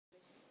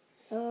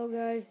Hello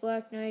guys,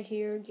 Black Knight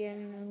here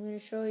again. I'm going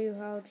to show you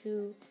how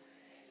to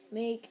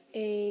make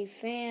a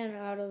fan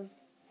out of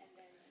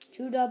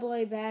two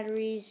AA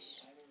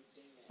batteries,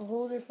 a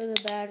holder for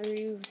the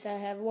battery that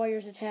have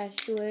wires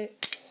attached to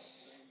it,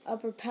 a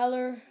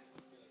propeller,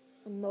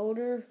 a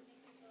motor,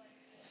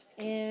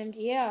 and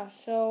yeah,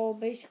 so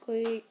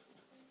basically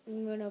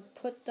I'm going to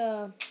put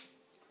the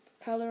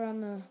propeller on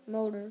the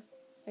motor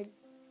like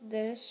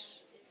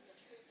this.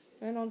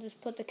 Then I'll just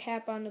put the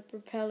cap on the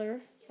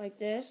propeller like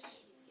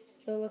this.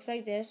 So it looks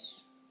like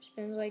this,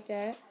 spins like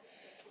that.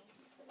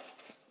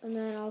 And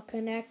then I'll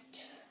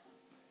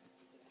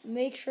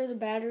make sure the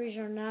batteries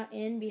are not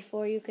in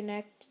before you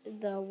connect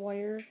the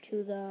wire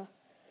to the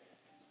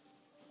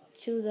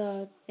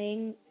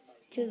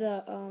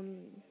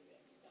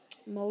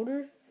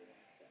motor.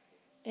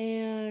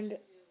 And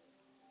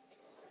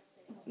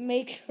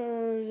make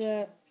sure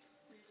that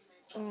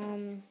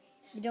you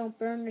don't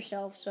burn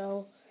yourself.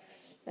 So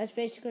that's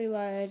basically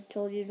why I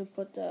told you to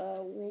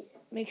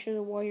make sure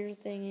the wire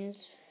thing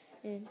is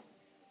in.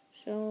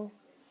 So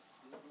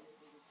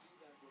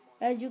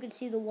as you can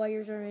see, the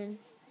wires are in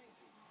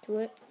to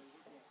it.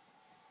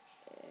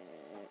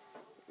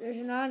 There's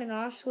an on and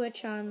off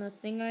switch on the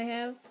thing I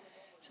have,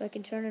 so I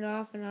can turn it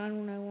off and on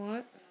when I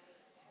want.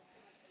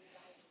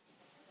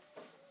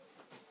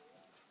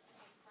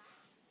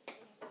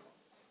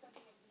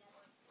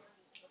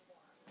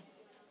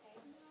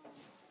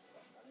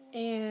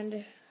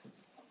 And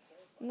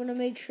I'm going to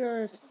make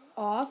sure it's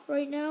off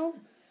right now,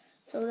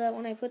 so that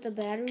when I put the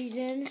batteries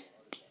in,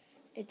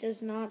 it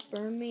does not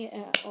burn me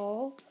at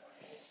all.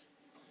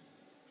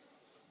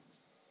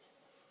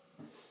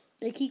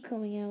 They keep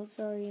coming out,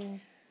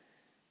 sorry.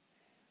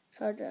 It's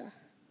hard to...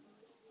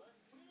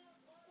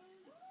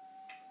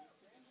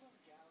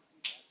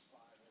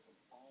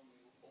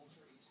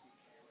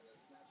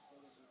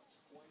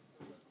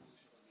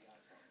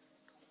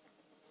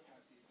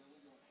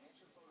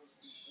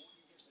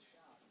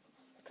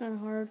 kind of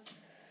hard.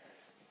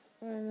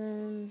 And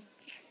then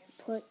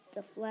put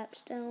the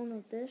flaps down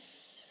like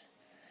this.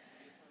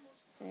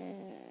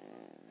 And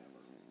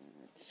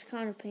it's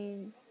kind of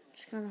pain.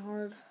 It's kind of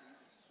hard.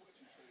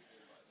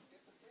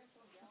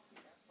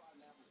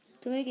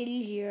 To make it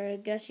easier, I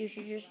guess you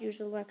should just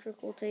use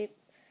electrical tape,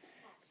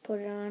 put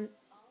it on,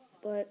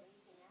 but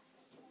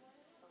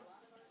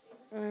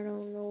I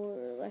don't know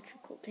where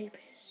electrical tape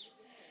is.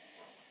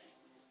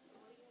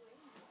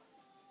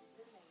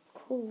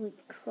 Holy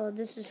crud,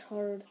 this is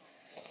hard.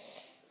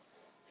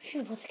 I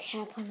should have put the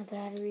cap on the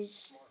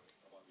batteries.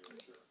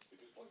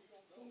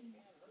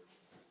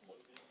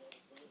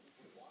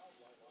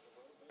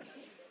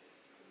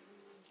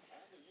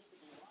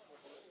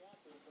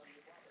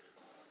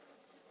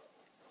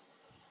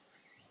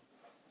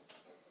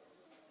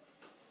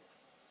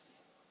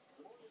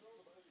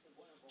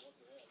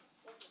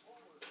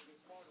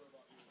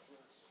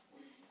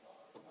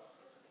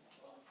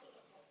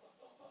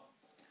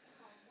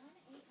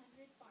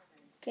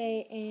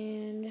 Okay,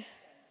 and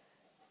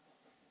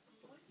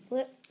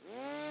flip.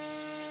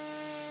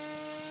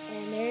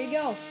 And there you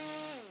go.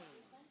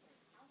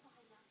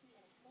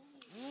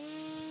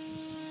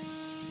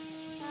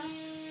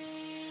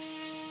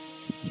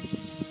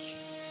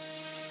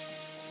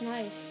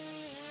 Nice.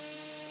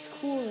 It's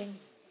cooling.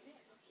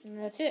 And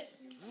that's it.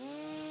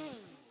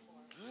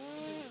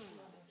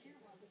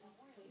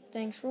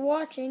 Thanks for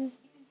watching.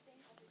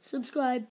 Subscribe.